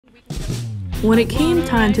When it came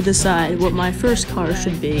time to decide what my first car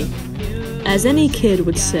should be, as any kid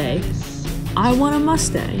would say, I want a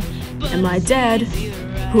Mustang, and my dad,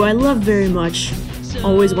 who I love very much,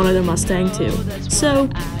 always wanted a Mustang too, so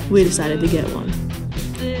we decided to get one.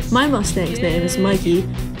 My Mustang's name is Mikey,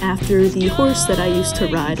 after the horse that I used to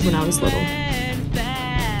ride when I was little.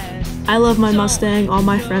 I love my Mustang, all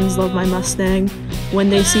my friends love my Mustang.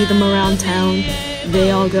 When they see them around town,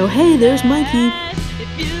 they all go, hey, there's Mikey.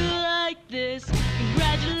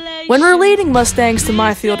 When relating Mustangs to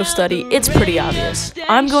my field of study, it's pretty obvious.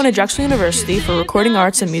 I'm going to Drexel University for recording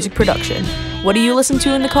arts and music production. What do you listen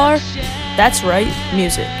to in the car? That's right,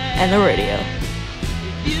 music, and the radio.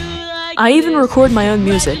 I even record my own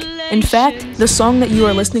music. In fact, the song that you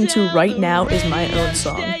are listening to right now is my own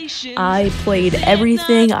song. I played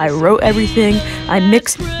everything, I wrote everything, I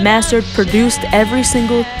mixed, mastered, produced every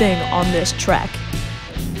single thing on this track.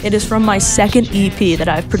 It is from my second EP that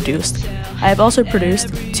I've produced. I have also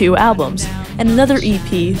produced 2 albums, and another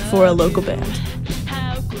EP for a local band.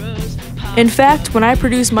 In fact, when I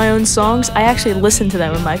produce my own songs, I actually listen to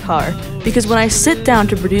them in my car, because when I sit down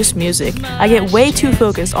to produce music, I get way too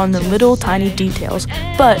focused on the little tiny details,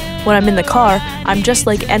 but when I'm in the car, I'm just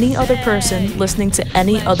like any other person listening to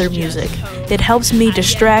any other music. It helps me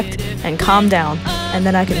distract and calm down, and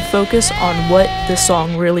then I can focus on what the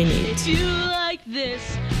song really needs.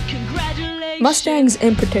 Mustangs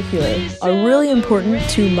in particular are really important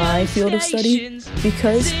to my field of study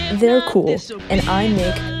because they're cool and I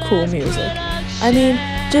make cool music. I mean,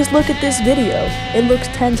 just look at this video. It looks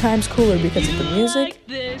 10 times cooler because of the music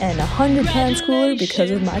and 100 times cooler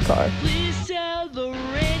because of my car.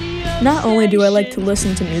 Not only do I like to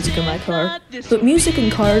listen to music in my car, but music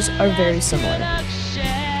and cars are very similar.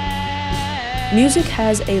 Music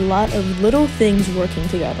has a lot of little things working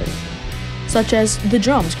together, such as the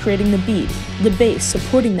drums creating the beat, the bass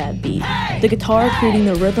supporting that beat, the guitar creating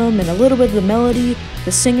the rhythm and a little bit of the melody,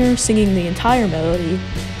 the singer singing the entire melody,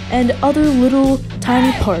 and other little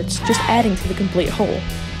tiny parts just adding to the complete whole.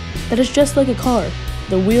 That is just like a car.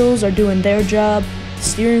 The wheels are doing their job, the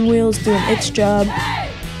steering wheel is doing its job,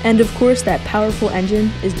 and of course that powerful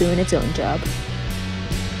engine is doing its own job.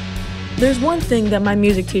 There's one thing that my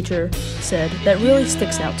music teacher said that really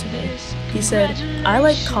sticks out to me. He said, I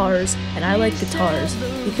like cars and I like guitars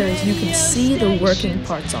because you can see the working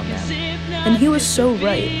parts on them. And he was so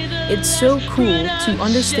right. It's so cool to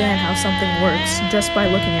understand how something works just by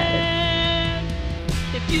looking at it.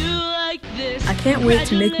 I can't wait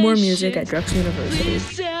to make more music at Drexel University,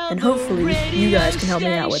 and hopefully you guys can help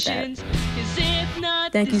me out with that.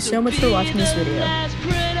 Thank you so much for watching this video,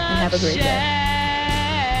 and have a great day.